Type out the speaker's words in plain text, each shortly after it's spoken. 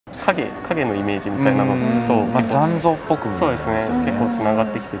影のイメージみたいなのと残像っぽく、そうですね、結構つながっ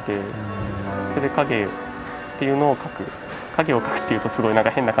てきてて、それで影っていうのを描く、影を描くっていうとすごいなん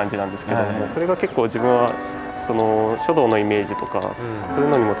か変な感じなんですけども、それが結構自分はその書道のイメージとか、そういう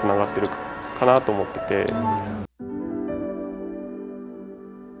のにもつながってるかなと思ってて。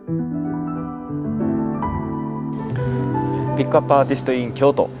ピックアップアーティスト in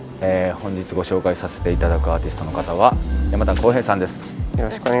京都、本日ご紹介させていただくアーティストの方は山田康平さんです。よ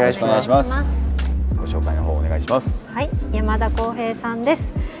ろしくお願いします。ご紹介の方お願いします。はい、山田康平さんで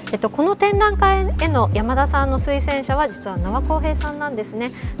す。この展覧会への山田さんの推薦者は実は名和康平さんなんですね。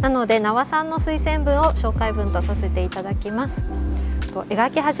なので名和さんの推薦文を紹介文とさせていただきます。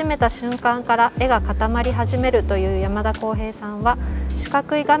描き始めた瞬間から絵が固まり始めるという山田康平さんは、四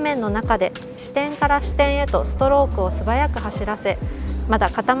角い画面の中で視点から視点へとストロークを素早く走らせ、まだ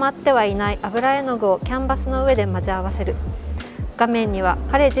固まってはいない油絵の具をキャンバスの上で混ぜ合わせる。画面には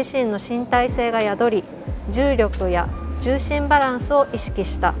彼自身の身体性が宿り、重力や重心バランスを意識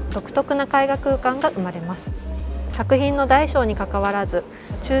した独特な絵画空間が生まれます。作品の大小にかかわらず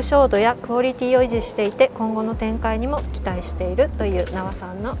抽象度やクオリティを維持していて、今後の展開にも期待しているという名和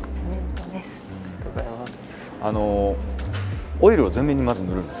さんのコメントです。ありがとうございます。オイルを全面にまず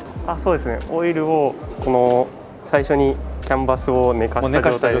塗るんですか？そうですね。オイルをこの最初にキャンバスを寝かした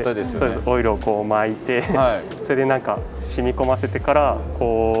状態で、そうです。オイルをこう巻いて、それでなんか染み込ませてから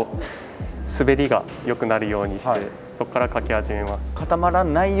こう滑りが良くなるようにして、そこから描き始めます。固まら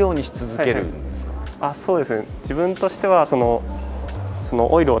ないようにし続けるんですか？そうですね。自分としてはその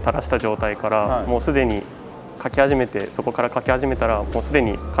オイルを垂らした状態からもうすでに描き始めて、そこから描き始めたらもうすで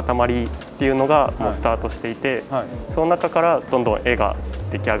に塊っていうのがもうスタートしていて、その中からどんどん絵が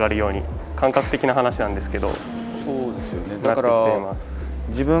出来上がるように、感覚的な話なんですけど、そうですよね。だから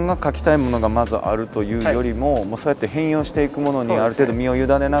自分が描きたいものがまずあるというよりも、もうそうやって変容していくものにある程度身を委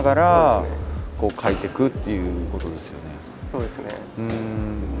ねながらこう描いていくっていうことですよね。そうですね。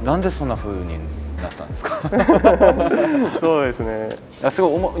なんでそんな風になったんですか？そうですね。す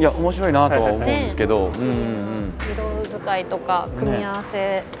ごい面白いなとは思うんですけど、色使いとか組み合わ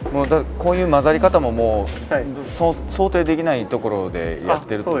せ、もうこういう混ざり方ももう想定できないところでやっ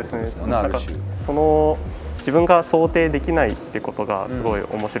てるってことですよね。ある種自分が想定できないってことがすごい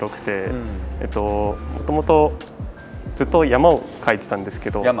面白くて、もともとずっと山を描いてたんです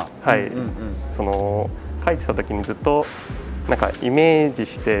けど、その描いてた時にずっとなんかイメージ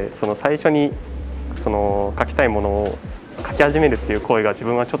して、その最初にその描きたいものを描き始めるっていう行為が自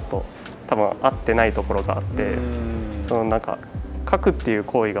分はちょっと多分合ってないところがあって、そのなんか描くっていう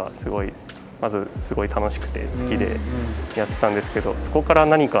行為がまずすごい楽しくて好きでやってたんですけど、そこから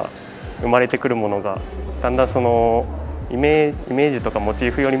何か生まれてくるものがだんだんそのイメージとかモチ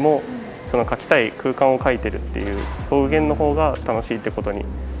ーフよりもその描きたい空間を描いてるっていう表現の方が楽しいってことに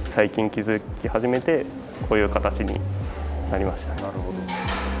最近気づき始めて、こういう形になりました。なるほど。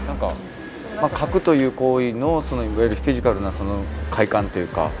なんか描くという行為のそのいわゆるフィジカルなその快感という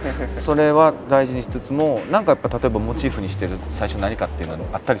かそれは大事にしつつも、なんかやっぱ例えばモチーフにしてる最初何かっていうのは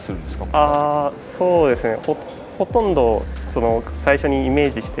あったりするんですか？そうですね。ほとんどその最初にイメー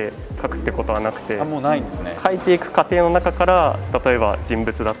ジして描くってことはなくて、もうないんですね。描いていく過程の中から例えば人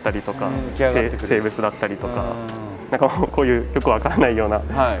物だったりとか生物だったりとか、なんかこういうよくわからないような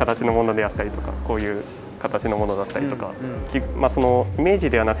形のものであったりとか、こういう形のものだったりとか、そのイメー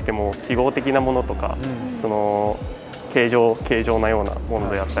ジではなくても記号的なものとか、その形状なようなもの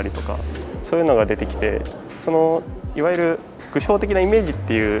であったりとか、そういうのが出てきて、そのいわゆる具象的なイメージっ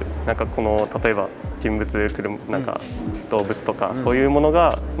ていう、なんかこの例えば人物、なんか動物とか、そういうもの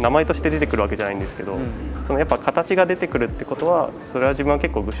が名前として出てくるわけじゃないんですけど、そのやっぱ形が出てくるってことは、それは自分は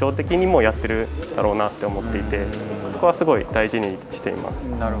結構具象的にもやってるだろうなって思っていて、そこはすごい大事にしています。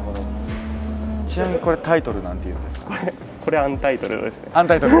なるほど。ちなみにこれタイトルなんていうんですか？これアンタイトルですね。アン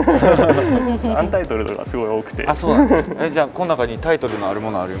タイトル。アンタイトルがすごい多くて。そうなんですね。じゃあこの中にタイトルのある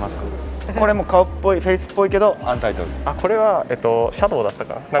ものありますか？これも顔っぽい、フェイスっぽいけどアンタイトル。これはシャドウだった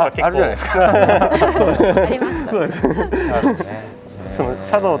かな。なんか結構あるじゃないですか。ありました。そうです。その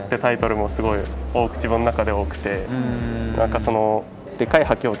シャドウってタイトルもすごい自分の中で多くて、なんかそのでかい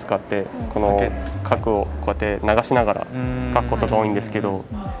ハケを使ってこの角をこうやって流しながら描くことが多いんですけど、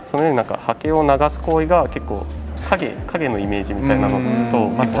そのようになんかハケを流す行為が結構影のイメージみたいなのと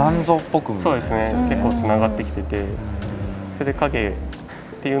残像っぽく、そうですね、結構つながってきてて、それで影っ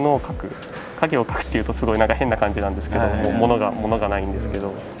ていうのを描く、影を描くっていうとすごいなんか変な感じなんですけど、ものがないんですけど、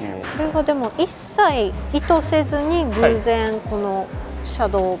これはでも一切意図せずに偶然このシャ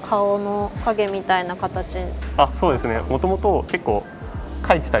ドウ、顔の影みたいな形に。そうですね。もともと結構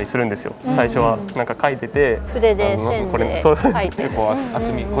書いてたりするんですよ。最初はなんか書いてて、筆で線で書いて、こう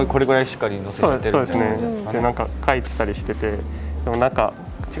厚みこれぐらいしっかり載せちゃってる。そうですね。でなんか書いてたりしてて、でもなんか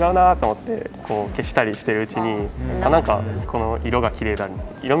違うなと思ってこう消したりしてるうちに、なんかこの色が綺麗だ、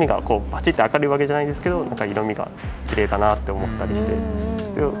色味がこうバチって明るいわけじゃないですけど、なんか色味が綺麗だなって思ったりして、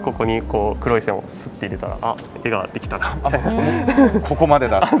でここにこう黒い線をスッて入れたら、あ、絵ができたなみたいな。ここまで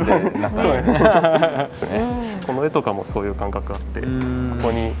だってなった。この絵とかもそういう感覚があって、こ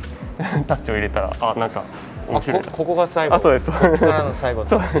こにタッチを入れたら、あ、なんか面白い。ここが最後。あ、そうです。ここからの最後。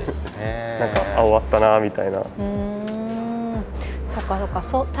なんか終わったなみたいな。そうかそうか、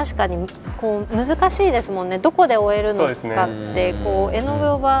そう確かにこう難しいですもんね。どこで終えるのかってこう絵の具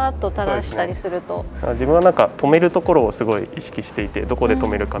をバーッと垂らしたりすると、自分はなんか止めるところをすごい意識していて、どこで止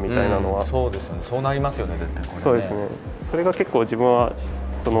めるかみたいなのは、そうですよね。そうなりますよね、絶対これね。そうですね。それが結構自分は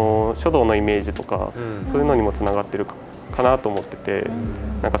その書道のイメージとか、そういうのにもつながってるかなと思ってて、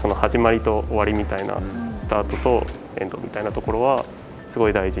なんかその始まりと終わりみたいな、スタートとエンドみたいなところはすご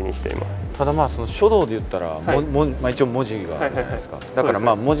い大事にしています。ただまあその書道で言ったら、まあ一応文字があるじゃないですか。だから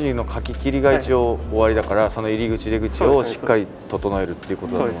まあ文字の書き切りが一応終わりだから、その入り口出口をしっかり整えるっていうこ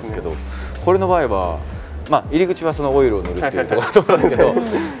とだと思うんですけど、これの場合はまあ入り口はそのオイルを塗るっていうところだと思うんですけど、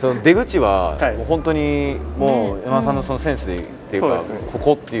その出口はもう本当にもう山田さんのそのセンスでっていうか、こ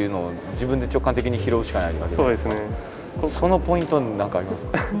こっていうのを自分で直感的に拾うしかないわけで。そうですね。そのポイントなんかあります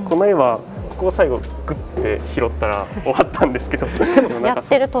か？この絵はここを最後グッて拾ったら終わったんですけど、やっ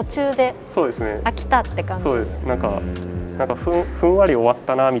てる途中でそうですね、飽きたって感じ。そうです。なんかふんわり終わっ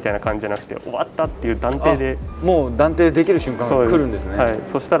たなみたいな感じじゃなくて、終わったっていう断定で、もう断定できる瞬間が来るんですね。はい。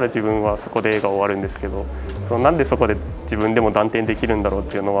そしたら自分はそこで絵が終わるんですけど、そのなんでそこで自分でも断定できるんだろうっ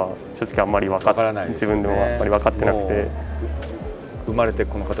ていうのは正直あんまり自分でもあんまり分かってなくて、生まれて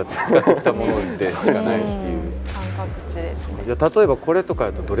この形使ってきたものでしかないっていう感覚値ですね。じゃあ例えばこれとか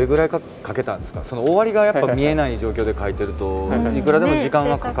だとどれぐらいかけたんですか？その終わりがやっぱ見えない状況で描いてると、いくらでも時間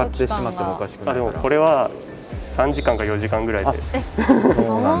がかかってしまってもおかしくないから。でもこれは3時間か4時間ぐらいで。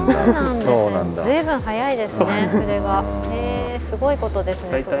そうなんですね。ずいぶん早いですね、筆が。すごいことですね。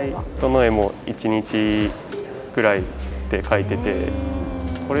大体どの絵も1日ぐらいで描いてて、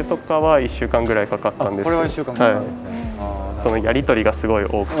これとかは1週間ぐらいかかったんですけど、これは1週間かかったんですね。そのやり取りがすごい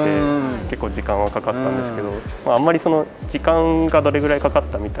多くて結構時間はかかったんですけど、あんまりその時間がどれぐらいかかっ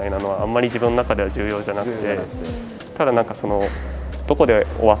たみたいなのはあんまり自分の中では重要じゃなくて、ただなんかそのどこで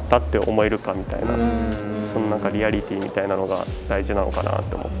終わったって思えるかみたいな、そのなんかリアリティみたいなのが大事なのかなっ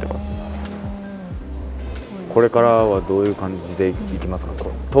て思ってます。これからはどういう感じでいきますか？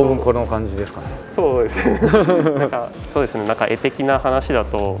当分この感じですかね。そうですね。そうですね。なんか絵的な話だ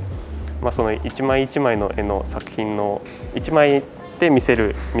と、まあその一枚一枚の絵の作品の一枚で見せ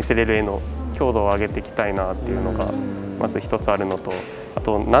れる絵の強度を上げていきたいなっていうのがまず一つあるのと、あ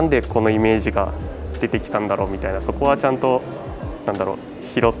となんでこのイメージが出てきたんだろうみたいな、そこはちゃんとなんだろう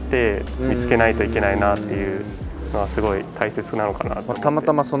拾って見つけないといけないなっていうのはすごい大切なのかなと思って。たま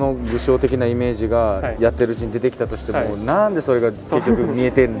たまその具象的なイメージがやってるうちに出てきたとしても、なんでそれが結局見え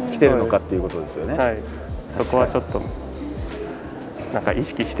てきてるのかっていうことですよね。はい、そこはちょっとなんか意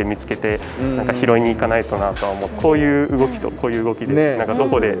識して見つけてなんか拾いに行かないとなとは思って、こういう動きとこういう動きでなんかど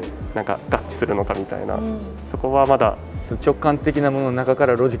こでなんか合致するのかみたいな、そこはまだ直感的なものの中か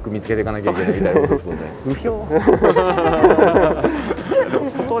らロジック見つけていかなきゃいけないみたいなことですもんね。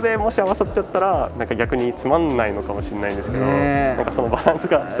そこでもし合わさっちゃったらなんか逆につまんないのかもしれないんですけど、なんかそのバランス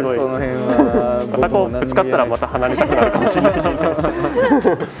がすごい、その辺はまたこうぶつかったらまた離れたくなるかもしれないしみたいな。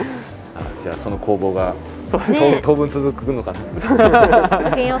じゃあその攻防が当分続くのかな。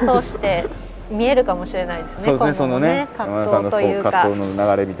作品を通して見えるかもしれないですね。そうですね。そのね、葛藤というか葛藤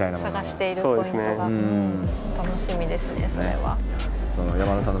の流れみたいなもの探しているポイントが楽しみですね。それは。その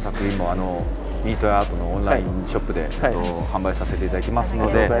山田さんの作品もミートやアートのオンラインショップで販売させていただきます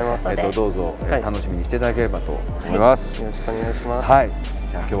ので、どうぞ楽しみにしていただければと思います。よろしくお願いします。はい。じ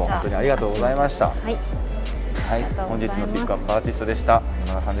ゃあ今日は本当にありがとうございました。はい。はい。本日のピックアップアーティストでした。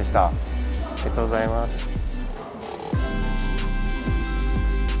山田さんでした。ありがとうございます。